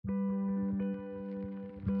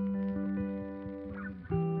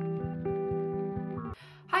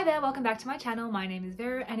Hi there, welcome back to my channel. My name is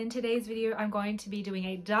Vero, and in today's video I'm going to be doing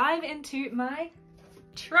a dive into my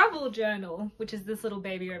travel journal, which is this little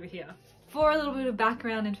baby over here. For a little bit of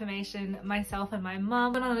background information, myself and my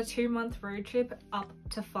mum went on a 2-month road trip up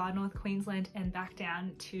to Far North Queensland and back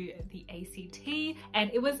down to the ACT, and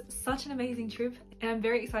it was such an amazing trip and I'm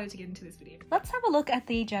very excited to get into this video. Let's have a look at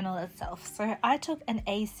the journal itself. So I took an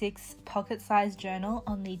A6 pocket-sized journal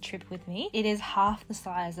on the trip with me. It is half the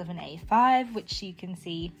size of an A5, which you can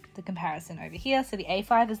see the comparison over here. So the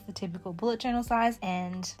A5 is the typical bullet journal size,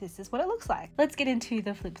 and this is what it looks like. Let's get into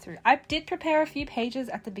the flip through. I did prepare a few pages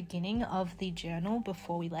at the beginning of the journal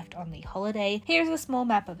before we left on the holiday. Here's a small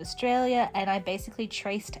map of Australia, and I basically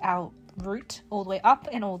traced our route all the way up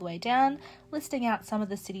and all the way down, listing out some of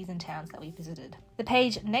the cities and towns that we visited. The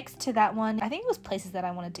page next to that one, I think it was places that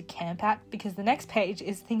I wanted to camp at, because the next page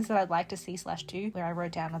is things that I'd like to see/do, where I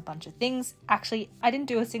wrote down a bunch of things. Actually, I didn't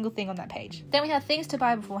do a single thing on that page. Then we have things to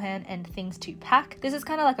buy beforehand and things to pack. This is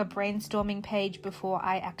kind of like a brainstorming page before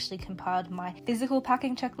I actually compiled my physical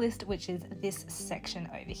packing checklist, which is this section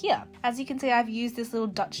over here. As you can see, I've used this little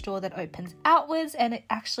Dutch door that opens outwards, and it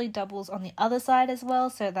actually doubles on the other side as well,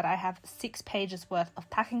 so that I have 6 pages worth of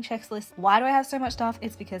packing checklists. Why do I have so much stuff?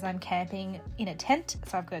 It's because I'm camping in a tent,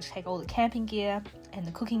 so I've got to take all the camping gear and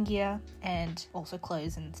the cooking gear and also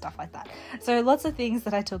clothes and stuff like that. So lots of things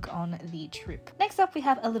that I took on the trip. Next up, we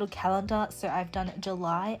have a little calendar. So I've done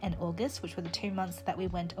July and August, which were the 2 months that we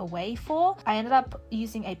went away for. I ended up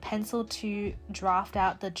using a pencil to draft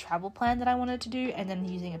out the travel plan that I wanted to do, and then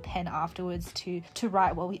using a pen afterwards to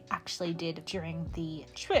write what we actually did during the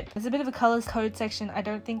trip. There's a bit of a colors code section. I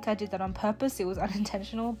don't think I did that on purpose. It was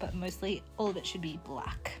unintentional, but mostly all of it should be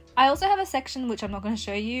black. I also have a section, which I'm not going to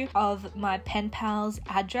show you, of my pen pals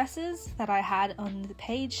addresses that I had on the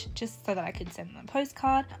page, just so that I could send them a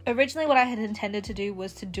postcard. Originally what I had intended to do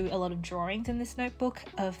was to do a lot of drawings in this notebook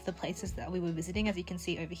of the places that we were visiting. As you can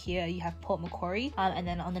see over here, you have Port Macquarie, and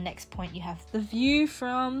then on the next point you have the view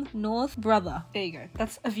from North Brother. There you go,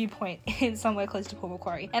 that's a viewpoint in somewhere close to Port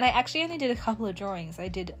Macquarie. And I actually only did a couple of drawings. I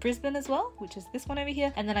did Brisbane as well, which is this one over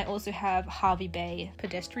here, and then I also have Harvey Bay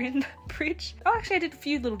pedestrian bridge. Oh, actually I did a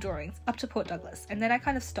few little drawings up to Port Douglas, and then I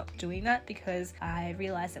kind of stopped doing that because I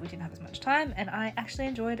realized that we didn't have as much time, and I actually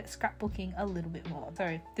enjoyed scrapbooking a little bit more.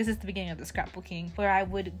 So this is the beginning of the scrapbooking, where I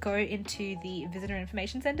would go into the visitor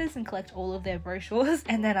information centers and collect all of their brochures,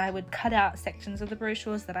 and then I would cut out sections of the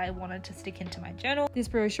brochures that I wanted to stick into my journal. This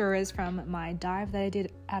brochure is from my dive that I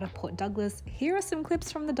did out of Port Douglas. Here are some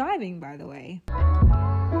clips from the diving, by the way.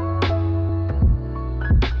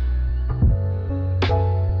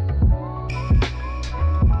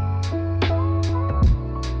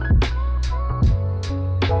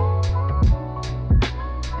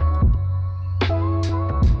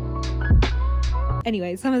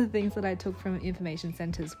 Anyway, some of the things that I took from information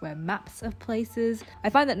centres were maps of places. I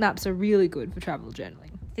find that maps are really good for travel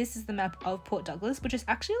journaling. This is the map of Port Douglas, which is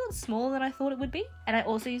actually a lot smaller than I thought it would be. And I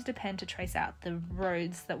also used a pen to trace out the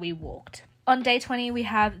roads that we walked. On day 20, we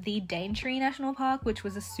have the Daintree National Park, which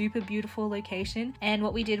was a super beautiful location. And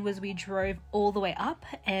what we did was we drove all the way up,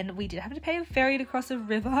 and we did have to pay a ferry to cross a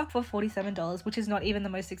river for $47, which is not even the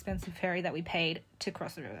most expensive ferry that we paid to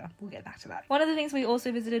cross the river. We'll get back to that. One of the things we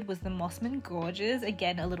also visited was the Mossman Gorges.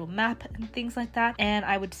 Again, a little map and things like that. And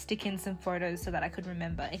I would stick in some photos so that I could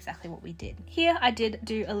remember exactly what we did. Here, I did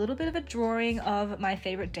do a little bit of a drawing of my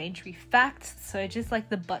favorite Daintree facts. So just like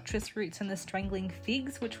the buttress roots and the strangling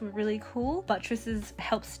figs, which were really cool. Buttresses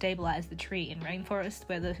help stabilize the tree in rainforests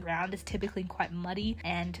where the ground is typically quite muddy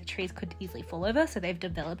and trees could easily fall over, so they've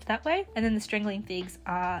developed that way. And then the strangling figs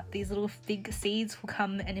are these little fig seeds will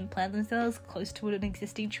come and implant themselves close to an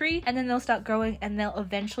existing tree, and then they'll start growing and they'll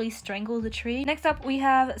eventually strangle the tree. Next up, we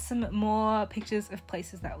have some more pictures of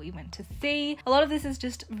places that we went to see. A lot of this is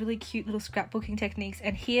just really cute little scrapbooking techniques,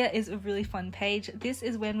 and here is a really fun page. This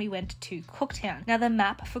is when we went to Cooktown. Now the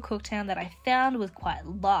map for Cooktown that I found was quite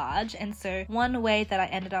large, and so one way that I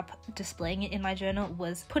ended up displaying it in my journal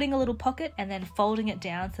was putting a little pocket and then folding it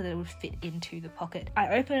down so that it would fit into the pocket.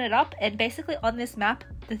 I open it up, and basically on this map,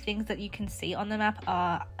 the things that you can see on the map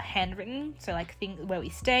are handwritten. So like things where we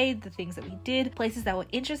stayed, the things that we did, places that were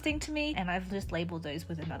interesting to me, and I've just labeled those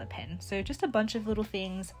with another pen. So just a bunch of little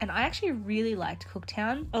things, and I actually really liked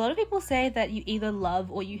Cooktown. A lot of people say that you either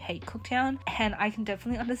love or you hate Cooktown, and I can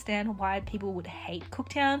definitely understand why people would hate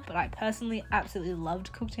Cooktown, but I personally absolutely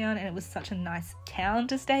loved Cooktown, and it was such a nice town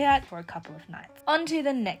to stay at for a couple of nights. On to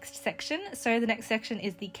the next section. So the next section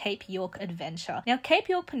is the Cape York Adventure. Now, Cape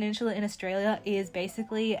York Peninsula in Australia is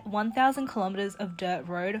basically 1,000 kilometers of dirt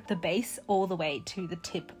road, the base all the way to the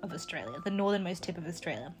tip of Australia, the northernmost tip of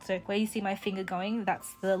Australia. So where you see my finger going,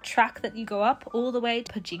 that's the track that you go up all the way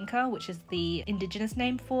to Pajinka, which is the indigenous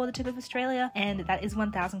name for the tip of Australia, and that is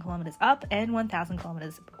 1,000 kilometers up and 1,000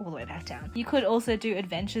 kilometers all the way back down. You could also do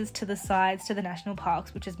adventures to the sides, to the national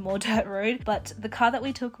parks, which is more dirt road, but the car that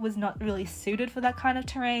we took was not really suited for that kind of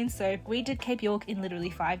terrain, so we did Cape York in literally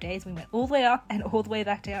 5 days. We went all the way up and all the way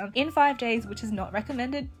back down in 5 days, which is not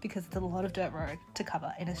recommended because it's a lot of dirt road to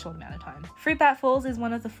cover in a short amount of time. Fruitbat Falls is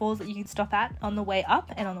one of the falls that you can stop at on the way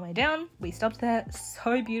up and on the way down. We stopped there.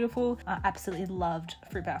 So beautiful. I absolutely loved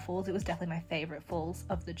Fruitbat Falls. It was definitely my favorite falls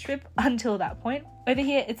of the trip until that point. Over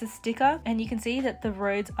here it's a sticker, and you can see that the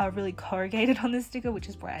roads are really corrugated on this sticker, which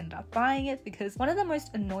is why I ended up buying it, because one of the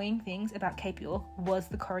most annoying things about Cape York was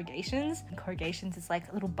the corrugations. And corrugations is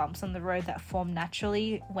like little bumps on the road that form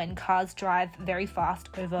naturally when cars drive very fast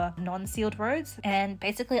over non-sealed roads, and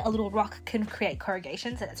basically a little rock can create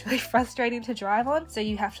corrugations, and it's really frustrating to drive on, so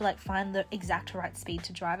you have to like find the exact right speed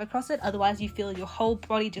to drive across it, otherwise you feel your whole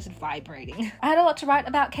body just vibrating. I had a lot to write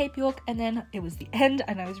about Cape York, and then it was the end,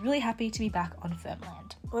 and I was really happy to be back on firm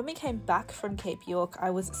land. When we came back from Cape York, I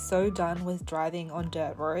was so done with driving on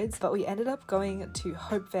dirt roads, but we ended up going to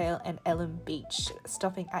Hopevale and Ellen Beach,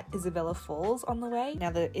 stopping at Isabella Falls on the way. Now,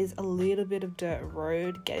 there is a little bit of dirt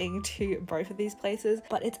road getting to both of these places,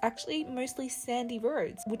 but it's actually mostly sandy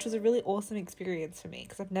roads, which was a really awesome experience for me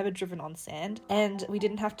because I've never driven on sand, and we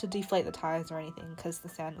didn't have to deflate the tires or anything because the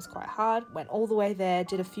sand was quite hard. Went all the way there,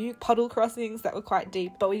 did a few puddle crossings that were quite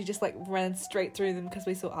deep, but we just like ran straight through them because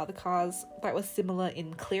we saw other cars that were similar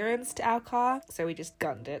in clearance to our car, so we just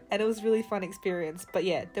gunned it, and it was a really fun experience. But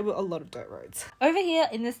yeah, there were a lot of dirt roads. Over here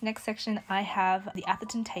in this next section I have the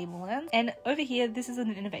Atherton Tablelands, and over here this is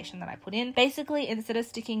an innovation that I put in. Basically, instead of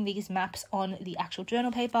sticking these maps on the actual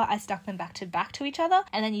journal paper, I stuck them back to each other,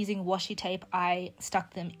 and then using washi tape I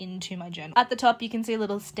stuck them into my journal. At the top you can see a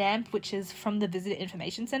little stamp which is from the visitor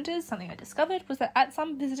information centres. Something I discovered was that at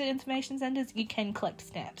some visitor information centres you can collect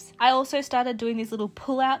stamps. I also started doing these little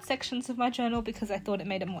pull-out sections of my journal because I thought it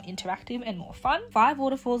made it more interactive and more fun. 5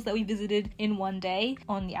 waterfalls that we visited in one day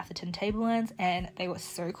on the Atherton Tablelands, and they were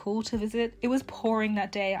so cool to visit. It was pouring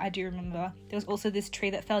that day, I do remember. There was also this tree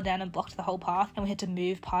that fell down and blocked the whole path, and we had to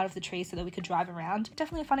move part of the tree so that we could drive around.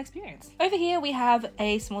 Definitely a fun experience. Over here we have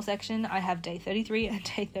a small section. I have day 33 and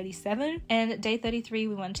day 37, and day 33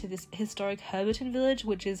 we went to this historic Herberton village,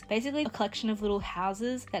 which is basically a collection of little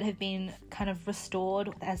houses that have been kind of restored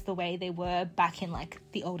as the way they were back in like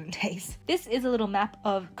the olden days. This is a little map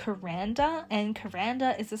of Kuranda, and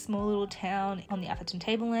Kuranda is a small little town on the Atherton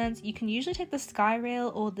Tablelands. You can usually take the Sky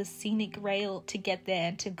Rail or the Scenic Rail to get there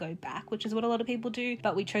and to go back, which is what a lot of people do,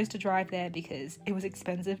 but we chose to drive there because it was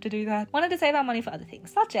expensive to do that. Wanted to save our money for other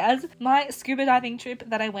things, such as my scuba diving trip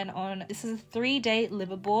that I went on. This is a 3-day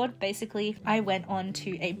liveaboard. Basically, I went on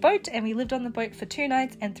to a boat and we lived on the boat for 2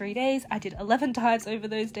 nights and 3 days. I did 11 dives over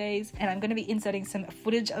those days, and I'm going to be inserting some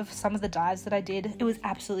footage of some of the dives that I did. It was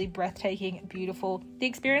absolutely breathtaking, beautiful. The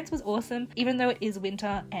experience was awesome, even though it is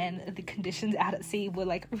winter and the conditions out at sea were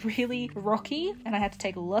like really rocky, and I had to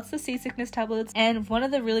take lots of seasickness tablets. And one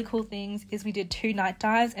of the really cool things is we did 2 night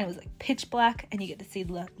dives, and it was like pitch black, and you get to see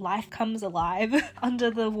life comes alive under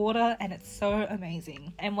the water, and it's so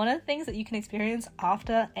amazing. And one of the things that you can experience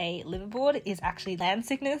after a liveaboard is actually land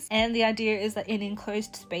sickness, and the idea is that in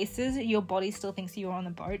enclosed spaces your body still thinks you're on the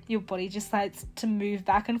boat. Your body just likes to move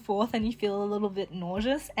back and forth and you feel a little bit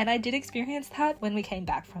nauseous, and I did experience that when we came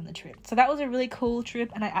back from the trip. So that was a really cool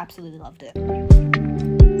trip and I absolutely loved it.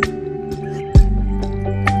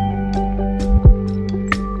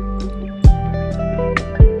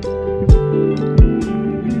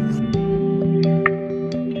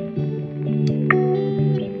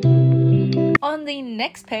 On the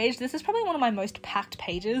next page, this is probably one of my most packed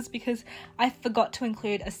pages because I forgot to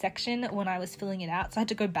include a section when I was filling it out, so I had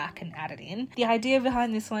to go back and add it in. The idea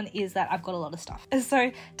behind this one is that I've got a lot of stuff.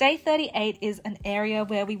 So day 38 is an area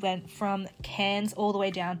where we went from Cairns all the way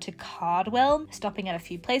down to Cardwell, stopping at a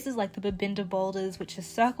few places like the Babinda Boulders, which is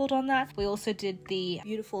circled on that. We also did the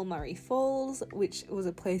beautiful Murray Falls, which was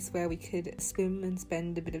a place where we could swim and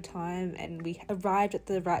spend a bit of time, and we arrived at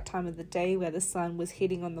the right time of the day where the sun was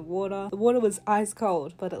hitting on the water. The water was ice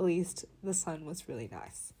cold, but at least the sun was really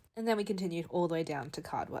nice. And then we continued all the way down to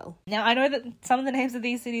Cardwell. Now, I know that some of the names of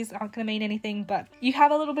these cities aren't going to mean anything, but you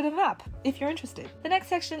have a little bit of a map if you're interested. The next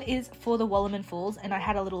section is for the Wallerman Falls, and I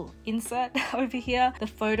had a little insert over here. The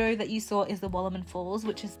photo that you saw is the Wallerman Falls,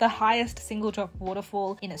 which is the highest single drop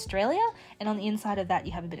waterfall in Australia. And on the inside of that,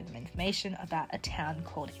 you have a bit of information about a town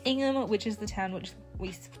called Ingham, which is the town which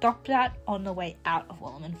we stopped at on the way out of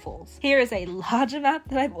Wallerman Falls. Here is a larger map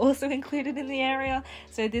that I've also included in the area.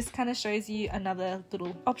 So this kind of shows you another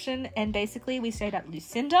little option, and basically we stayed at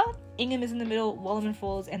Lucinda. Ingham is in the middle, Wallerman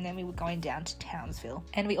Falls, and then we were going down to Townsville.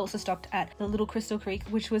 And we also stopped at the Little Crystal Creek,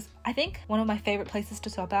 which was, I think, one of my favorite places to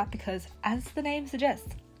stop at because, as the name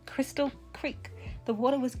suggests, Crystal Creek. The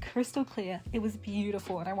water was crystal clear, it was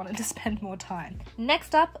beautiful, and I wanted to spend more time.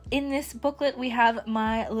 Next up in this booklet we have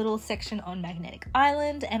my little section on Magnetic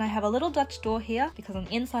Island, and I have a little Dutch door here because on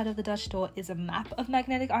the inside of the Dutch door is a map of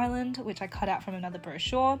Magnetic Island, which I cut out from another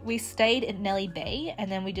brochure. We stayed in Nelly Bay,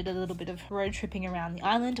 and then we did a little bit of road tripping around the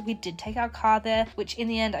island. We did take our car there, which in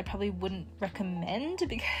the end I probably wouldn't recommend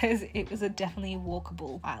because it was a definitely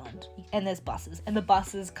walkable island. And there's buses, and the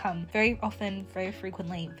buses come very often, very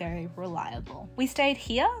frequently, very reliable. We stayed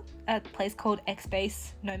here at a place called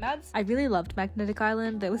X-Base Nomads. I really loved Magnetic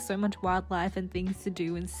Island. There was so much wildlife and things to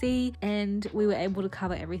do and see, and we were able to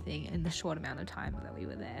cover everything in the short amount of time that we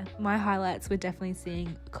were there. My highlights were definitely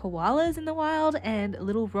seeing koalas in the wild and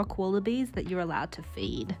little rock wallabies that you're allowed to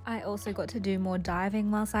feed. I also got to do more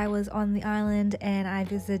diving whilst I was on the island, and I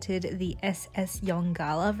visited the SS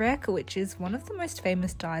Yongala wreck, which is one of the most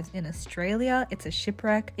famous dives in Australia. It's a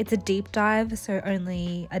shipwreck. It's a deep dive, so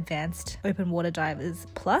only advanced open water divers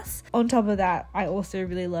plus. On top of that, I also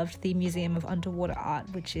really loved the Museum of Underwater Art,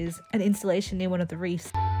 which is an installation near one of the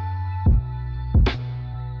reefs.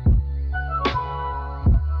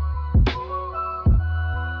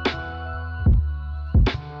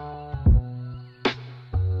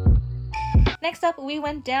 Next up, we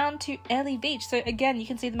went down to Airlie Beach. So again, you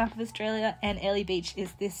can see the map of Australia, and Airlie Beach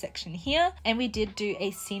is this section here. And we did do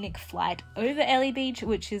a scenic flight over Airlie Beach,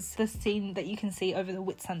 which is the scene that you can see over the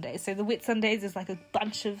Whitsundays. So the Whitsundays is like a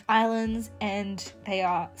bunch of islands, and they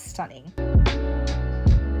are stunning.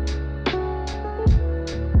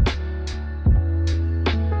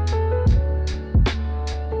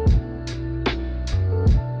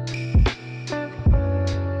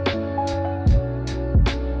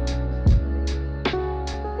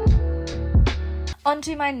 On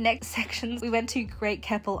to my next sections, we went to Great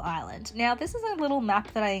Keppel Island. Now, this is a little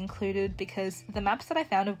map that I included because the maps that I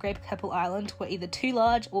found of Great Keppel Island were either too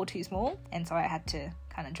large or too small, and so I had to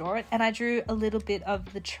kind of draw it. And I drew a little bit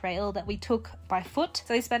of the trail that we took by foot.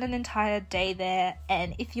 So we spent an entire day there,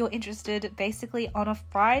 and if you're interested, basically on a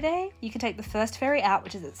Friday, you can take the first ferry out,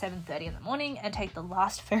 which is at 7:30 in the morning, and take the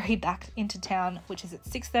last ferry back into town, which is at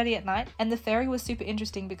 6:30 at night. And the ferry was super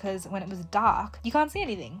interesting because when it was dark, you can't see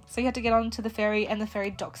anything. So you had to get onto the ferry, and the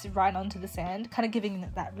ferry docks right onto the sand, kind of giving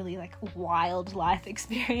that really like wildlife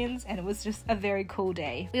experience, and it was just a very cool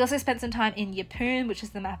day. We also spent some time in Yeppoon, which is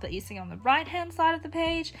the map that you see on the right hand side of the page.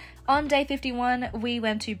 On day 51, we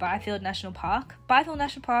went to Byfield National Park. Byfield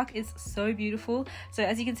National Park is so beautiful. So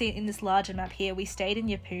as you can see in this larger map here, we stayed in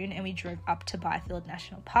Yeppoon and we drove up to Byfield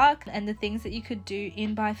National Park. And the things that you could do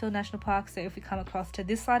in Byfield National Park, so if we come across to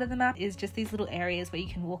this side of the map, is just these little areas where you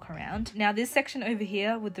can walk around. Now this section over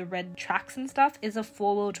here with the red tracks and stuff is a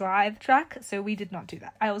 4-wheel drive track, so we did not do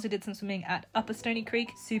that. I also did some swimming at Upper Stony Creek.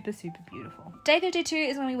 Super beautiful. Day 52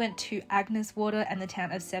 is when we went to Agnes Water and the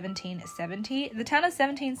town of 1770. The town of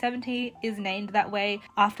 1770 is named that way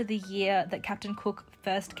after the year that Captain Cook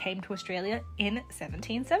first came to Australia in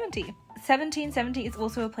 1770. 1770 is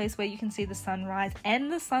also a place where you can see the sunrise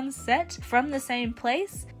and the sunset from the same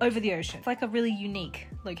place over the ocean. It's like a really unique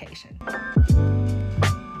location.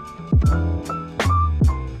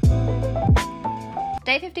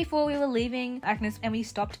 Day 54, we were leaving Agnes and we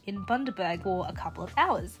stopped in Bundaberg for a couple of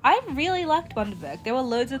hours. I really liked Bundaberg. There were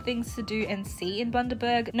loads of things to do and see in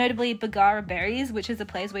Bundaberg, notably Bagara Berries, which is a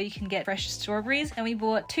place where you can get fresh strawberries, and we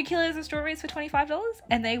bought 2 kilos of strawberries for $25,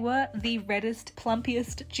 and they were the reddest,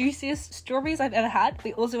 plumpiest, juiciest strawberries I've ever had.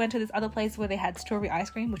 We also went to this other place where they had strawberry ice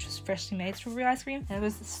cream, which was freshly made strawberry ice cream, and it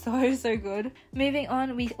was so good. Moving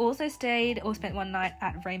on, we also stayed or spent one night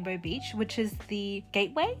at Rainbow Beach, which is the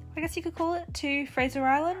gateway, I guess you could call it, to Fraser Fraser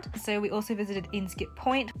Island. So we also visited Inskip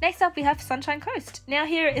Point. Next up we have Sunshine Coast. Now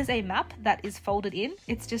here is a map that is folded in.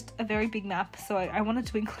 It's just a very big map, so I wanted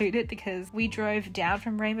to include it because we drove down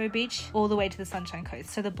from Rainbow Beach all the way to the Sunshine Coast.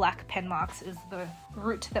 So the black pen marks is the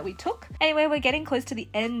route that we took. Anyway, we're getting close to the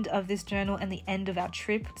end of this journal and the end of our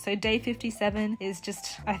trip. So day 57 is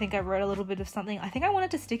just, I think I wrote a little bit of something. I think I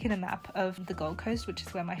wanted to stick in a map of the Gold Coast, which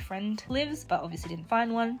is where my friend lives, but obviously didn't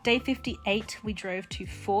find one. Day 58, we drove to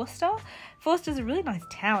Forster. Forster's a really nice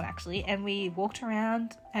town actually, and we walked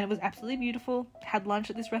around and it was absolutely beautiful. Had lunch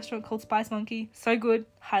at this restaurant called Spice Monkey. So good,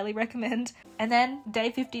 highly recommend. And then day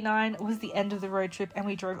 59 was the end of the road trip and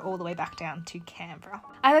we drove all the way back down to Canberra.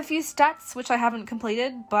 I have a few stats which I haven't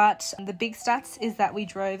completed, but the big stats is that we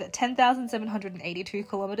drove 10,782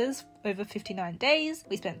 kilometers over 59 days.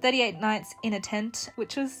 We spent 38 nights in a tent,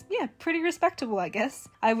 which was, yeah, pretty respectable, I guess.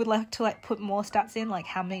 I would like to put more stats in, like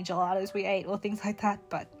how many gelatos we ate or things like that,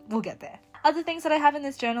 but we'll get there. Other things that I have in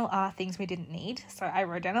this journal are things we didn't need. So I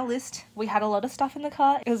wrote down a list. We had a lot of stuff in the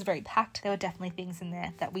car. It was very packed. There were definitely things in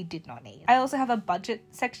there that we did not need. I also have a budget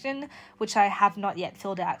section, which I have not yet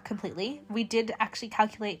filled out completely. We did actually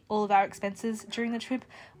calculate all of our expenses during the trip,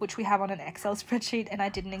 which we have on an Excel spreadsheet, and I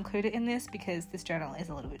didn't include it in this because this journal is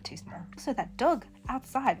a little bit too small. So that dog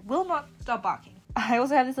outside will not stop barking. I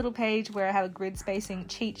also have this little page where I have a grid spacing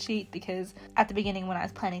cheat sheet because at the beginning when I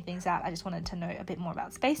was planning things out, I just wanted to know a bit more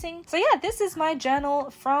about spacing. So yeah, this is my journal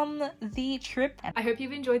from the trip. I hope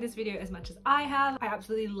you've enjoyed this video as much as I have. I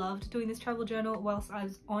absolutely loved doing this travel journal whilst I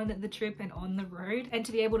was on the trip and on the road, and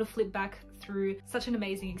to be able to flip back through such an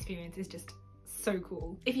amazing experience is just so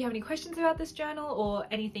cool. If you have any questions about this journal or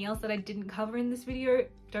anything else that I didn't cover in this video,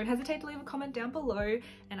 don't hesitate to leave a comment down below,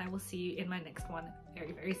 and I will see you in my next one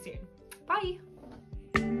very, very soon. Bye!